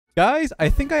Guys, I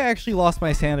think I actually lost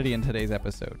my sanity in today's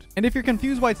episode. And if you're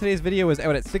confused why today's video is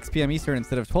out at 6 p.m. Eastern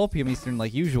instead of 12 p.m. Eastern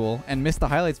like usual, and missed the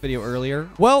highlights video earlier,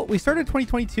 well, we started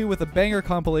 2022 with a banger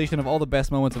compilation of all the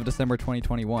best moments of December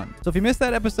 2021. So if you missed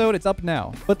that episode, it's up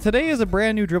now. But today is a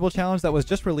brand new dribble challenge that was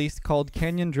just released called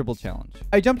Canyon Dribble Challenge.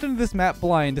 I jumped into this map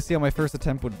blind to see how my first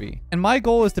attempt would be. And my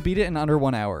goal is to beat it in under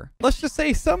 1 hour. Let's just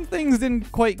say some things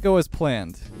didn't quite go as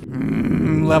planned.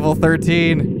 Level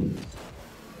 13.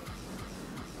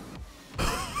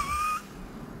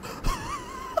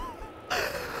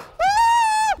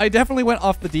 I definitely went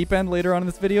off the deep end later on in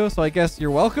this video, so I guess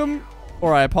you're welcome,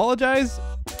 or I apologize.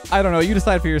 I don't know, you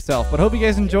decide for yourself, but hope you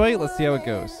guys enjoy. Let's see how it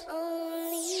goes.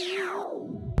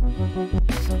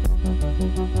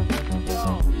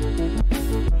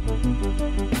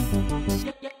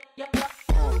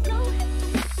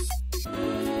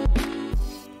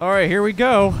 All right, here we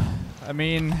go. I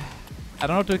mean, I don't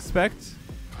know what to expect.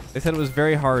 They said it was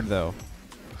very hard though, so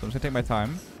I'm just gonna take my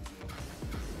time.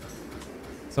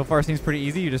 So far, it seems pretty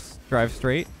easy. You just drive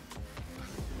straight.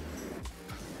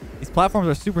 These platforms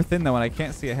are super thin, though, and I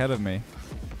can't see ahead of me.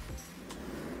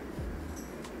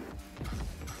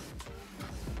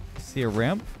 See a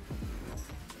ramp?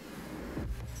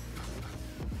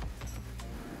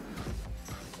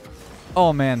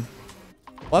 Oh, man.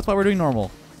 Well, that's why we're doing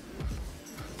normal.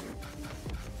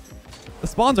 The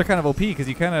spawns are kind of OP, because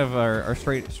you kind of are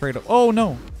straight. Oh,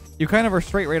 no. You kind of are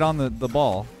straight right on the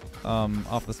ball.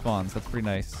 Off the spawns. That's pretty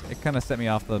nice. It kind of set me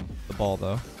off the ball,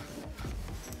 though.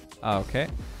 Okay.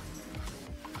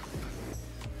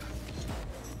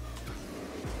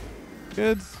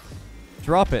 Good.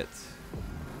 Drop it.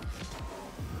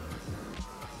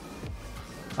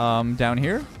 Down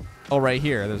here? Oh, right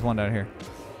here. There's one down here.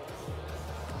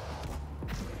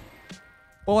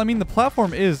 Well, I mean, the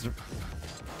platform is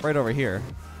right over here.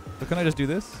 So can I just do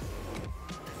this?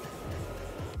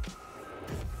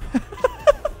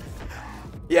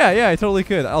 Yeah, I totally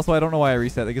could. Also, I don't know why I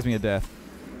reset. That gives me a death.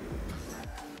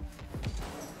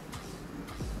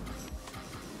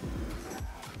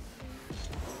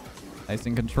 Nice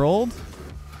and controlled.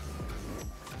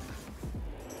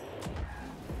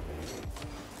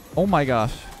 Oh my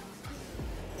gosh.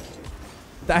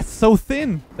 That's so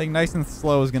thin. I think nice and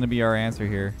slow is going to be our answer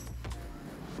here.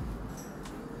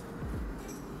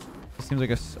 It seems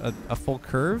like a full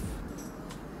curve.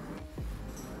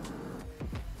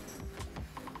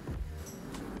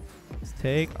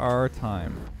 Take our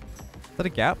time. Is that a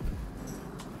gap?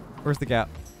 Where's the gap?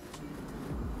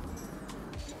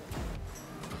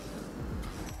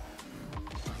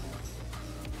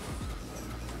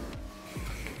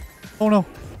 Oh no.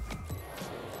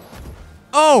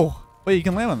 Oh! Wait, you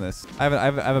can land on this. I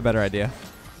have a better idea.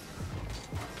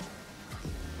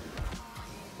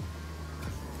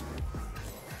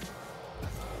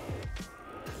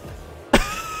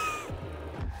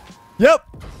 Yep!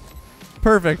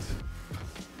 Perfect.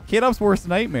 Kid-Up's worst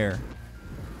nightmare.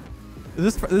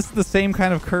 This is the same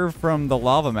kind of curve from the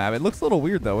lava map. It looks a little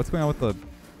weird though. What's going on with the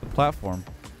platform?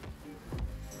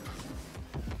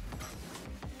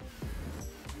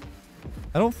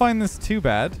 I don't find this too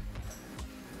bad.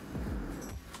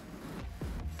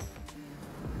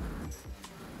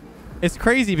 It's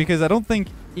crazy because I don't think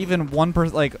even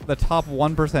 1%, like the top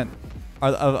 1%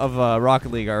 of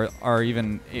Rocket League are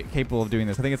even capable of doing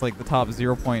this. I think it's like the top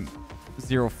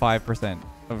 0.05%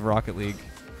 of Rocket League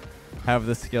have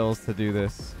the skills to do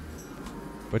this,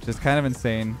 which is kind of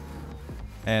insane.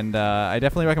 And I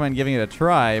definitely recommend giving it a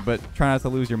try, but try not to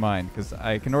lose your mind, because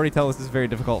I can already tell this is very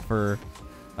difficult for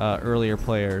earlier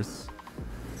players.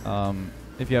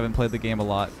 If you haven't played the game a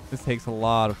lot, this takes a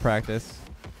lot of practice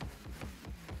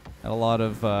and a lot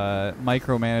of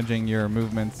micromanaging your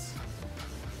movements.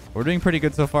 We're doing pretty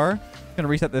good so far. I'm gonna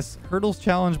reset this hurdles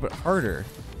challenge, but harder.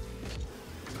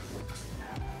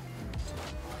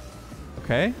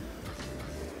 Okay.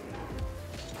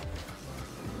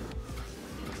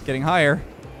 Getting higher.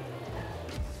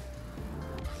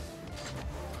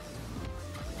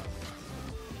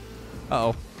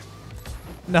 Uh-oh.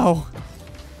 No.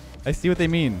 I see what they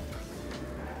mean.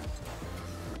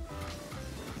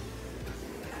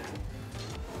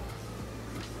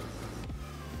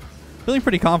 Feeling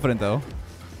pretty confident, though.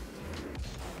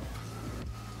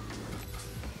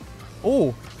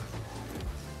 Oh.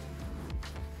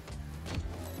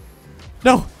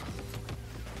 No.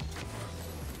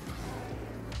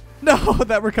 No,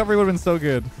 that recovery would have been so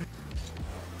good.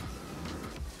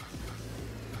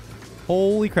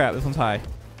 Holy crap, this one's high.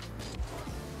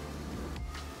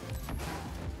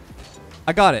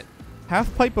 I got it.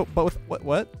 Half pipe, but with what?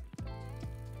 What?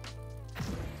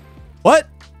 What?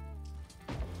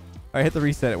 Alright, hit the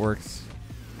reset, it works.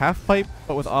 Half pipe,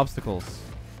 but with obstacles.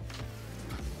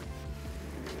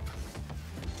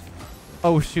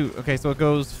 Oh, shoot. Okay, so it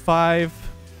goes 5,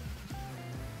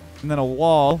 and then a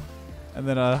wall, and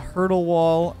then a hurdle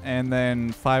wall, and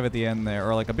then 5 at the end there,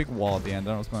 or like a big wall at the end.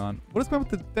 I don't know what's going on. What is going on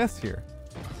with the deaths here?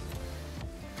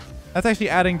 That's actually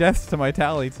adding deaths to my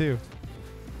tally, too.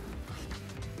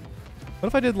 What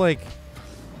if I did, like,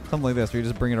 something like this, where you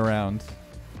just bring it around?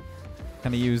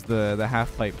 Kind of use the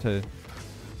half pipe to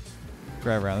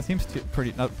drive around. That seems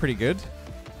pretty good.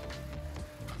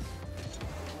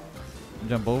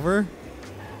 Jump over.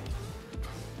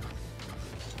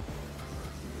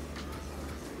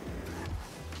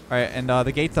 All right, and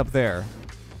the gate's up there.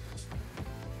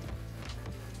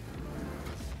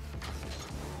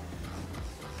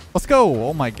 Let's go!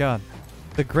 Oh my god.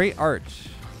 The Great Arch.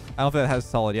 I don't think that has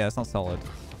solid. Yeah, it's not solid.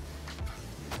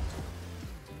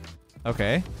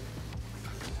 Okay.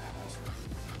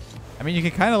 I mean, you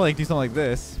can kind of like do something like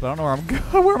this, but I don't know where I'm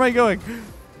going. Where am I going?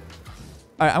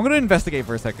 All right, I'm going to investigate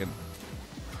for a second.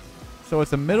 So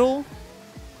it's a middle,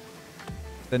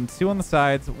 then 2 on the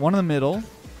sides, 1 in the middle.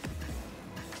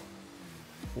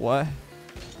 What?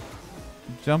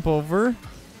 Jump over.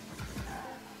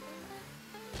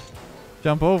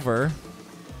 Jump over.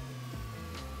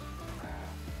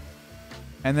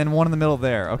 And then 1 in the middle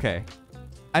there. Okay.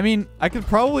 I mean, I could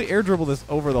probably air dribble this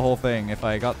over the whole thing if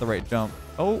I got the right jump.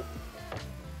 Oh.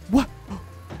 What?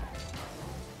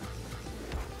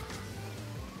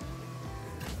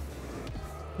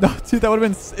 No, dude, that would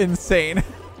have been insane.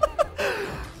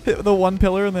 Hit the 1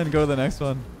 pillar and then go to the next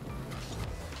one.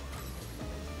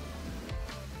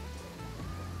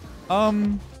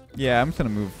 Yeah, I'm just gonna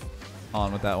move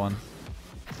on with that one.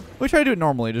 We'll try to do it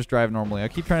normally, just drive normally. I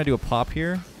keep trying to do a pop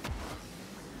here.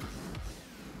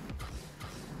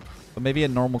 But maybe a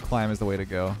normal climb is the way to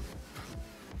go.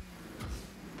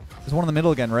 There's 1 in the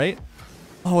middle again, right?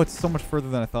 Oh, it's so much further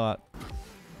than I thought.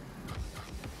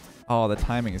 Oh, the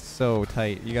timing is so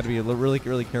tight. You gotta be really,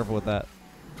 really careful with that.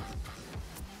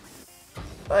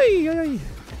 Ay, ay, ay.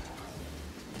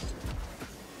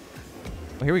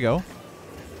 Well, here we go.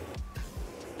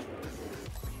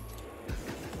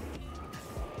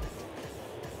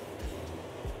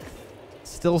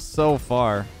 Still so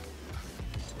far.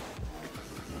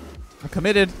 I'm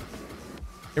committed.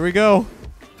 Here we go.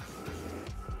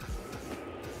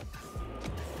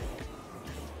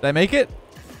 Did I make it?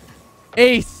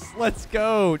 Ace! Let's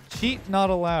go! Cheat not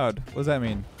allowed. What does that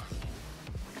mean?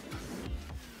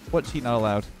 What cheat not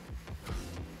allowed?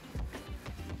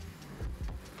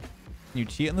 Can you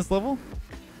cheat in this level?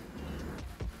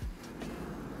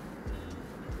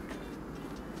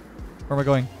 Where am I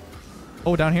going?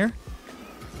 Oh, down here?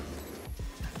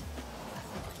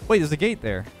 Wait, there's a gate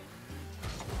there.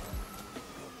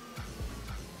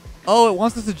 Oh, it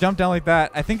wants us to jump down like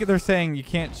that. I think they're saying you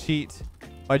can't cheat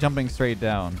by jumping straight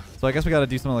down. So I guess we got to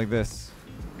do something like this.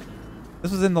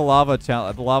 This was in the lava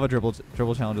challenge, the lava dribble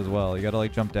challenge as well. You got to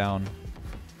like jump down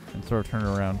and sort of turn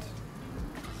it around.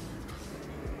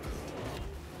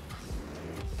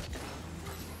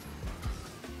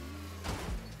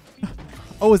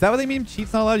 Oh, is that what they mean?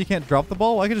 Cheat's not allowed? You can't drop the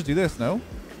ball? Well, I could just do this, no?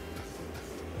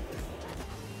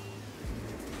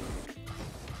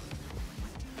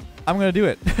 I'm going to do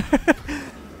it.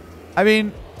 I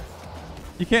mean,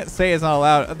 you can't say it's not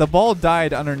allowed. The ball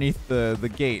died underneath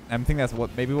the gate. I think that's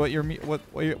what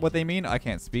what they mean. I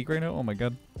can't speak right now. Oh my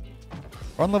god.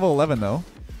 We're on level 11 though.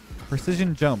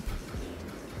 Precision jump.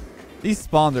 These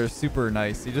spawns are super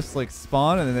nice. You just like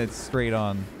spawn and then it's straight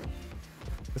on.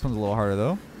 This one's a little harder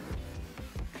though.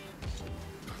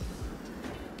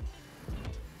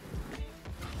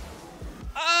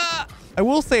 Ah! I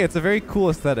will say it's a very cool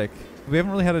aesthetic. We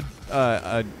haven't really had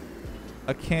a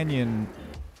canyon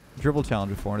dribble challenge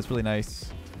before, and it's really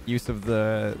nice. Use of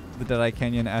the Deadeye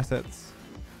Canyon assets.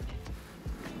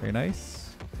 Very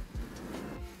nice.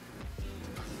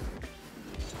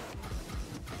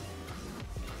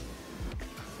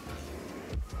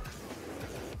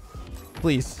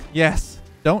 Please, yes.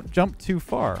 Don't jump too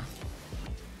far.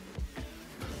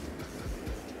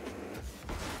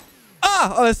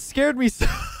 Ah! Oh, that scared me so.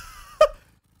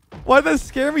 Why did that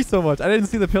scare me so much? I didn't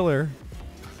see the pillar.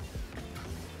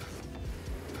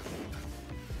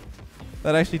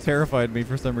 That actually terrified me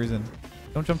for some reason.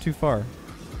 Don't jump too far.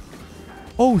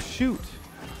 Oh, shoot.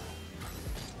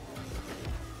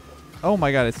 Oh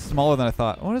my god, it's smaller than I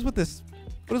thought. What is with this?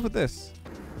 What is with this?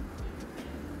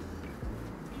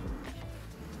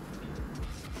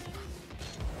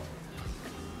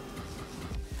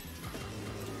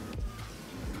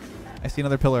 I see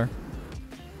another pillar.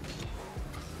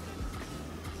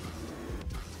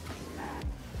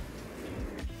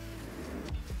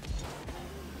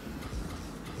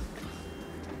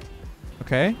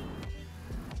 Okay.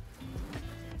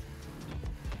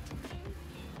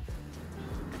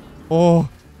 Oh.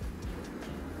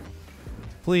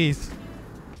 Please.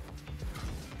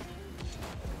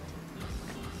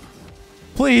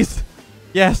 Please.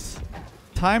 Yes.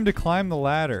 Time to climb the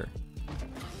ladder.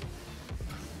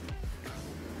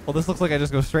 Well, this looks like I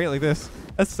just go straight like this.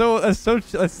 That's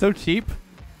so cheap,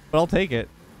 but I'll take it.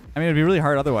 I mean, it'd be really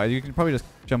hard otherwise. You can probably just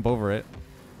jump over it.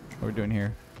 What are we doing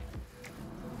here?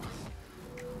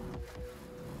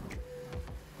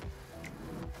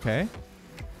 Okay.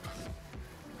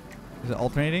 Is it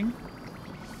alternating?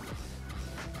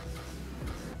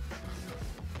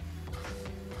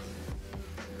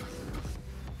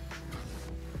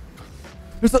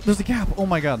 There's a gap. Oh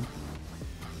my god.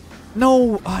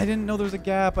 No, I didn't know there was a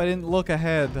gap. I didn't look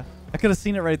ahead. I could have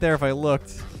seen it right there if I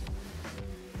looked.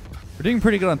 We're doing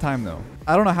pretty good on time though.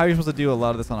 I don't know how you're supposed to do a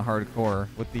lot of this on hardcore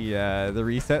with the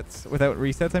resets. Without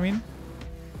resets, I mean.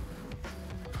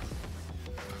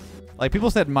 Like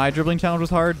people said my dribbling challenge was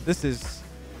hard. This is...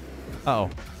 Uh-oh.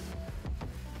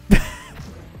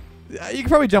 You can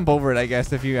probably jump over it, I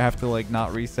guess, if you have to like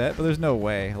not reset, but there's no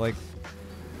way. Like,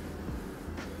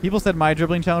 people said my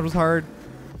dribbling challenge was hard,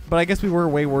 but I guess we were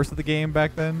way worse at the game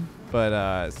back then.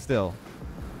 But still,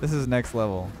 this is next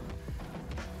level.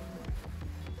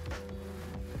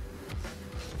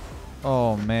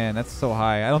 Oh man, that's so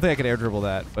high. I don't think I could air dribble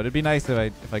that, but it'd be nice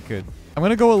if I could. I'm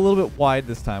gonna go a little bit wide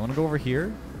this time. I'm gonna go over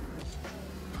here.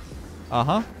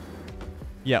 Uh-huh.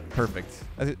 Yep, perfect.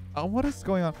 Oh, what is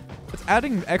going on? It's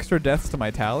adding extra deaths to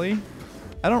my tally.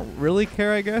 I don't really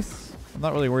care, I guess. I'm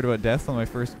not really worried about deaths on my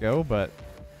first go, but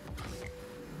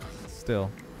still.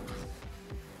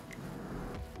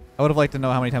 I would have liked to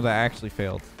know how many times I actually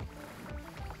failed.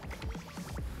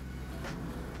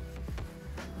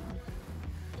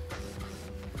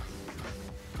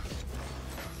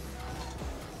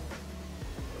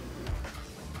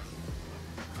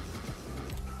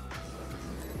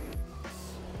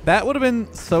 That would have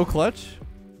been so clutch.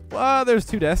 Wow, there's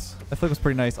 2 deaths. That flick was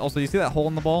pretty nice. Also, you see that hole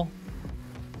in the ball?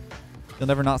 You'll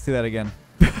never not see that again.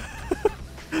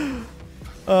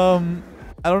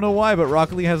 I don't know why, but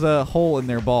Rocket League has a hole in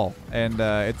their ball. And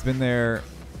it's been there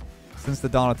since the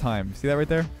dawn of time. See that right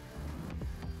there?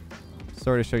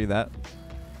 Sorry to show you that.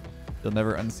 You'll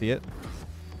never unsee it.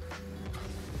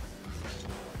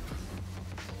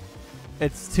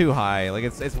 It's too high. Like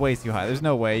it's way too high. There's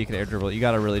no way you can air dribble it. You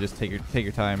gotta really just take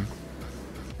your time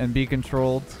and be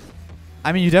controlled.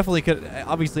 I mean, you definitely could.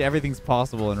 Obviously, everything's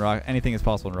possible in anything is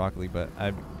possible in Rocket League, but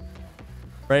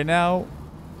right now,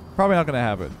 probably not gonna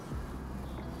happen.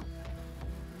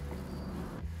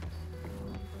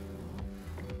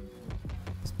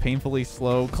 This painfully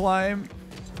slow climb.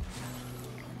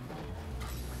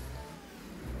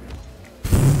 I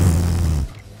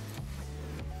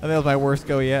think that was my worst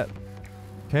go yet.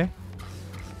 Okay.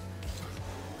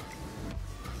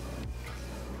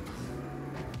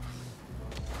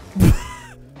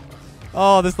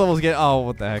 Oh, this level's getting... Oh,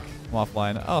 what the heck. I'm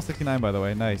offline. Oh, 69 by the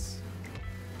way. Nice.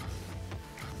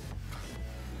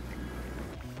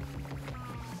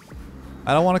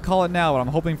 I don't want to call it now, but I'm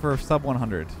hoping for sub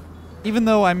 100. Even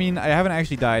though, I mean, I haven't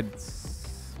actually died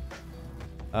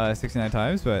 69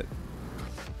 times, but...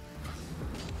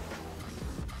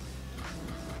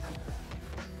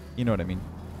 You know what I mean.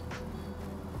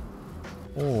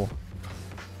 Oh.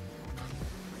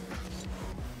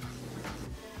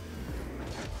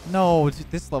 No,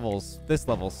 this level's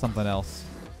something else.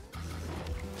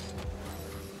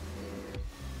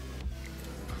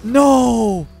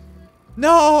 No!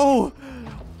 No!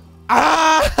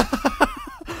 Ah!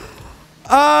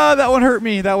 Ah, that one hurt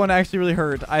me. That one actually really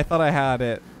hurt. I thought I had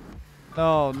it.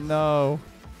 Oh, no.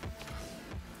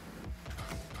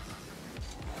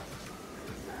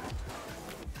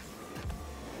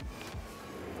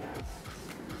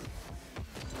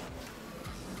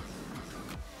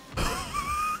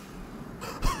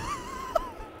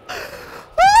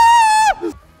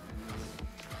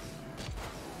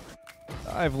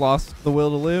 I've lost the will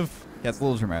to live. Yeah, it's a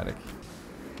little dramatic.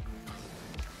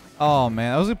 Oh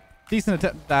man, that was a decent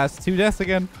attempt. That's 2 deaths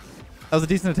again. That was a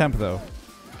decent attempt though.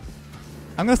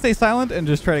 I'm gonna stay silent and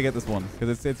just try to get this one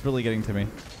because it's really getting to me.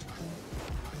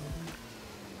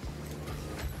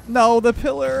 No, the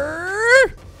pillar.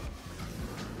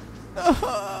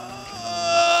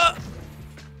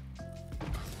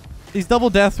 These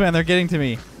double deaths, man, they're getting to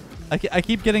me. I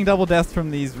keep getting double deaths from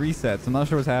these resets. I'm not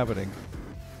sure what's happening.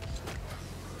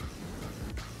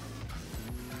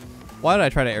 Why did I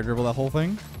try to air dribble that whole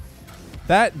thing?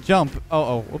 That jump.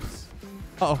 Oh, whoops.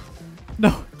 Uh oh.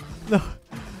 No. No.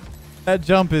 That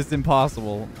jump is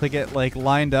impossible to get like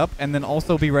lined up and then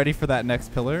also be ready for that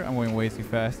next pillar. I'm going way too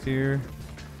fast here.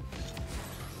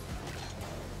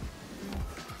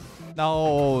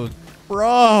 No,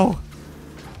 bro.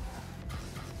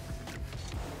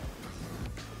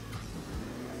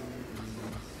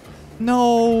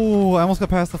 No, I almost got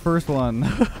past the first one.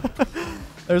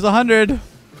 There's 100.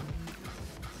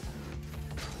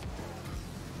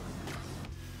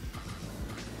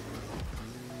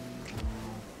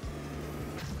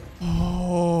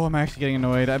 Oh, I'm actually getting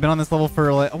annoyed. I've been on this level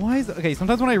for like, why is it? Okay,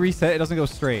 sometimes when I reset, it doesn't go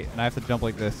straight, and I have to jump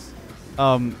like this.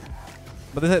 But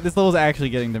this level is actually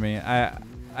getting to me. I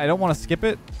don't want to skip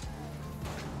it,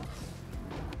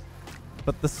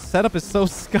 but the setup is so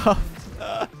scuffed.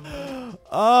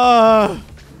 Oh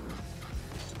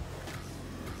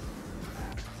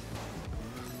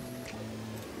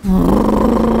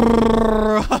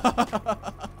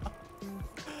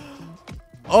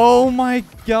my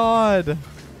god.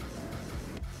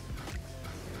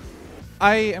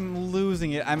 I am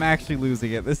losing it. I'm actually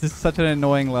losing it. This is such an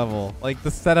annoying level. Like, the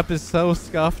setup is so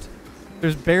scuffed.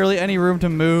 There's barely any room to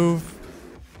move.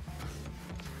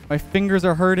 My fingers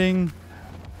are hurting.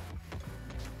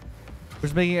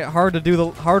 Which is making it harder to do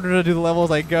the level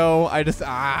as I go. I just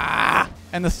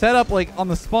and the setup like on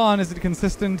the spawn isn't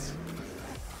consistent.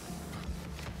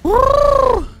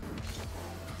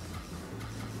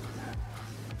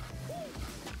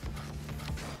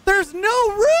 There's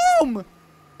no room.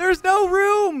 There's no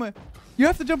room. You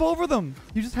have to jump over them.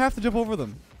 You just have to jump over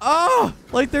them.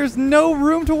 Like there's no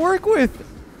room to work with.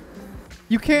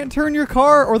 You can't turn your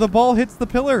car or the ball hits the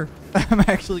pillar. I'm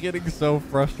actually getting so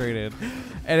frustrated.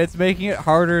 And it's making it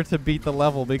harder to beat the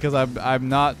level because I'm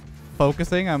not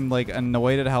focusing. I'm like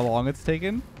annoyed at how long it's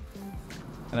taken.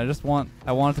 And I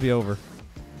want it to be over.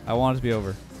 I want it to be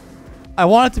over. I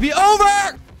want it to be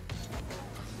over!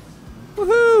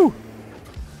 Woohoo!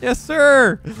 Yes,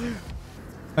 sir!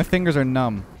 My fingers are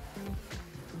numb.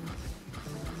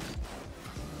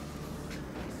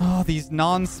 Oh, these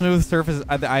non-smooth surfaces.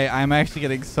 I'm actually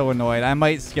getting so annoyed. I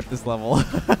might skip this level.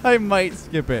 I might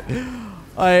skip it.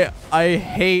 I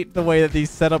hate the way that these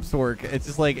setups work. It's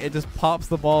just like, it just pops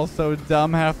the ball so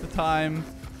dumb half the time.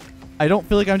 I don't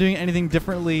feel like I'm doing anything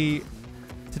differently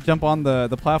to jump on the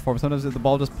platform. Sometimes the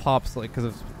ball just pops like because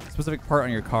of a specific part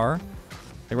on your car.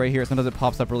 Like right here, sometimes it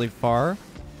pops up really far.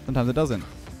 Sometimes it doesn't.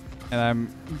 And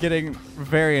I'm getting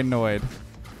very annoyed.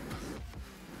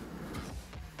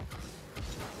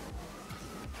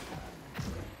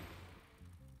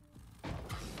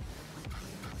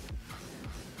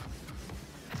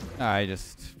 I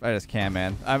just can't,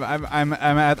 man. I'm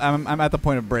at the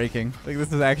point of breaking. Like,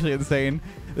 this is actually insane.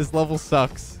 This level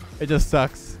sucks. It just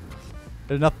sucks.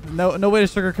 There's no way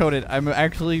to sugarcoat it. I'm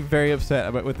actually very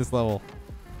upset with this level.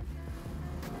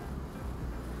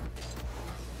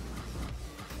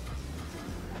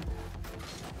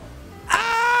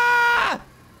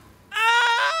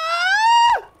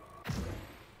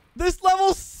 This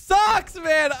level sucks,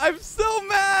 man. I'm so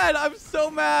mad. I'm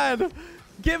so mad.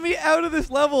 Get me out of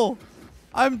this level.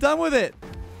 I'm done with it.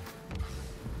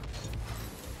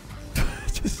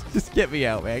 just get me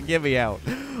out, man. Get me out.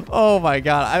 Oh my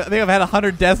god. I think I've had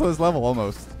 100 deaths on this level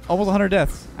almost. Almost 100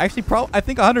 deaths. Actually, I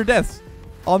think 100 deaths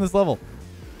on this level.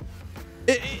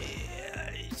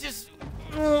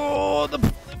 Oh, the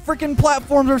freaking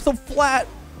platforms are so flat.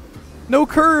 No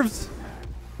curves.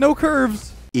 No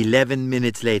curves. 11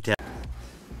 minutes later.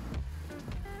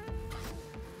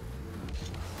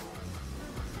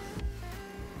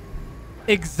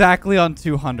 Exactly on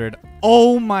 200.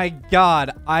 Oh my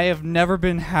god. I have never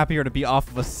been happier to be off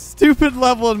of a stupid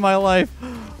level in my life.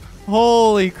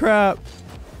 Holy crap.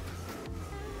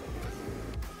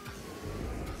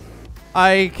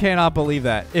 I cannot believe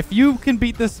that. If you can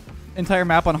beat this entire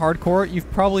map on hardcore,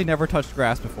 you've probably never touched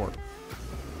grass before.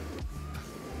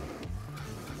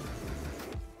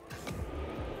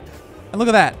 And look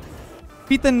at that.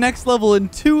 Beat the next level in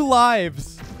 2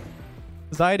 lives.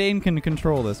 Zidane can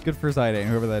control this. Good for Zidane,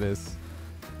 whoever that is.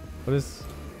 What is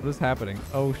happening?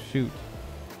 Oh, shoot.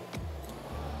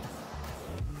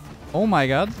 Oh my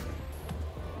god.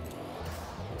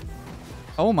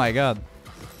 Oh my god.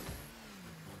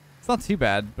 It's not too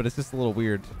bad, but it's just a little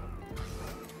weird. I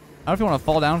don't know if you want to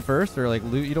fall down first or like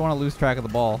you don't want to lose track of the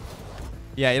ball.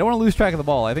 Yeah, you don't want to lose track of the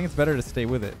ball. I think it's better to stay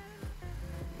with it.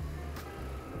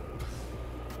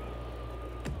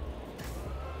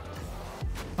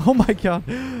 Oh my god.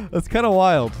 That's kind of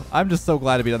wild. I'm just so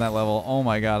glad to be on that level. Oh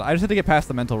my god. I just had to get past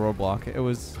the mental roadblock. It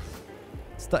was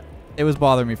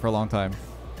bothering me for a long time.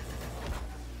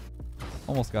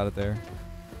 Almost got it there.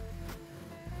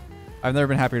 I've never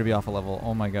been happier to be off a level.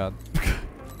 Oh my god.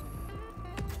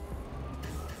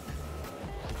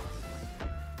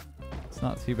 It's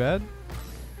not too bad.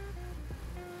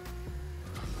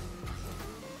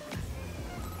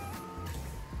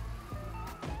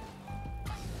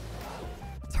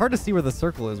 It's hard to see where the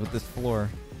circle is with this floor.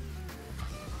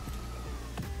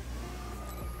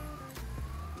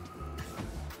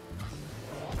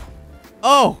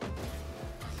 Oh!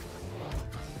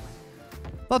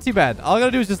 Not too bad. All I gotta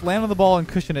do is just land on the ball and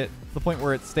cushion it to the point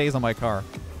where it stays on my car.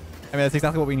 I mean, that's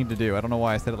exactly what we need to do. I don't know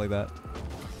why I said it like that.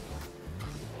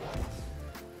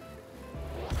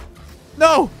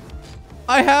 No!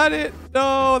 I had it!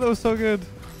 No, that was so good.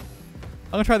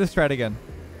 I'm gonna try this strat again.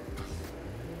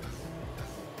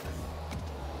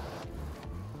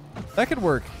 That could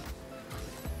work.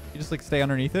 You just like stay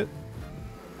underneath it.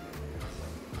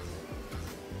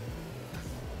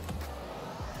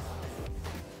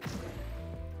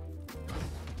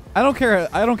 I don't care.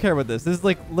 I don't care about this. This is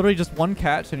like literally just one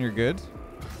catch and you're good.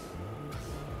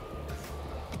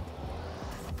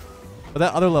 But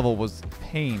that other level was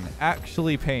pain.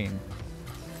 Actually pain.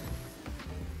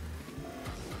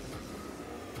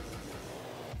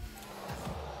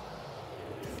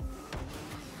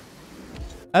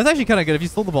 That's actually kind of good. If you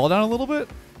slow the ball down a little bit,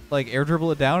 like air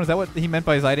dribble it down. Is that what he meant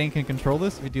by Zidane can control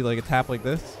this? If you do like a tap like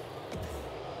this.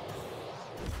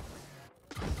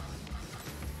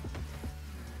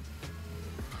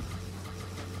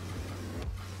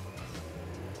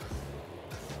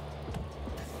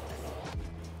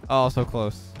 Oh, so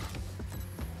close.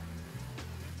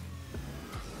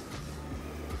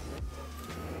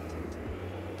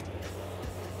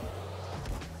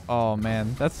 Oh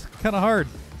man, that's kind of hard.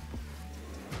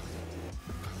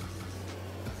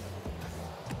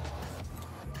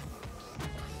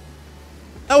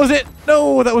 That was it.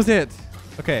 No, that was it.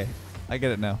 Okay, I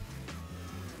get it now.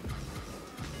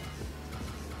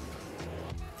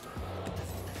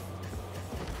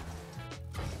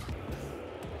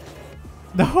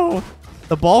 No,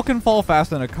 the ball can fall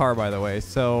faster than a car, by the way,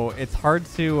 so it's hard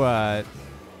to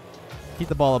keep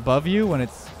the ball above you when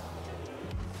it's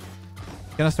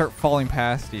gonna start falling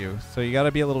past you. So you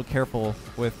gotta be a little careful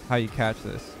with how you catch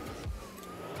this.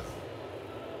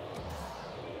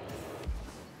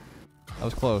 That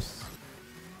was close.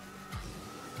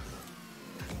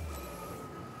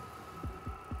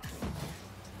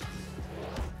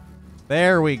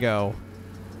 There we go.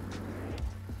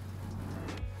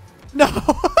 No!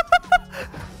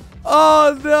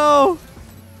 Oh no!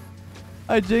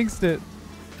 I jinxed it.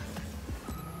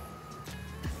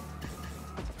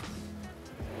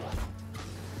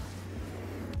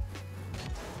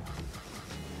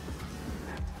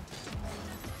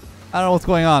 I don't know what's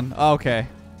going on. Oh, okay.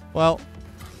 Well,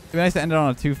 it'd be nice to end it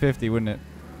on a 250, wouldn't it?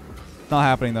 It's not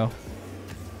happening though.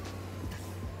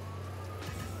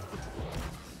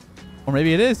 Or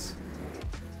maybe it is.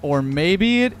 Or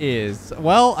maybe it is.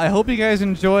 Well, I hope you guys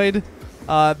enjoyed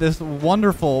this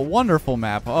wonderful, wonderful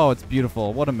map. Oh, it's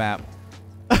beautiful. What a map.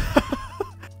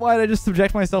 Why did I just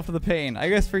subject myself to the pain? I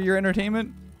guess for your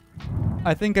entertainment.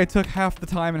 I think I took half the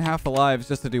time and half the lives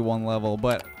just to do one level.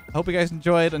 But I hope you guys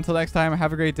enjoyed. Until next time,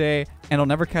 have a great day. And I'll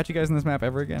never catch you guys in this map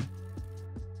ever again.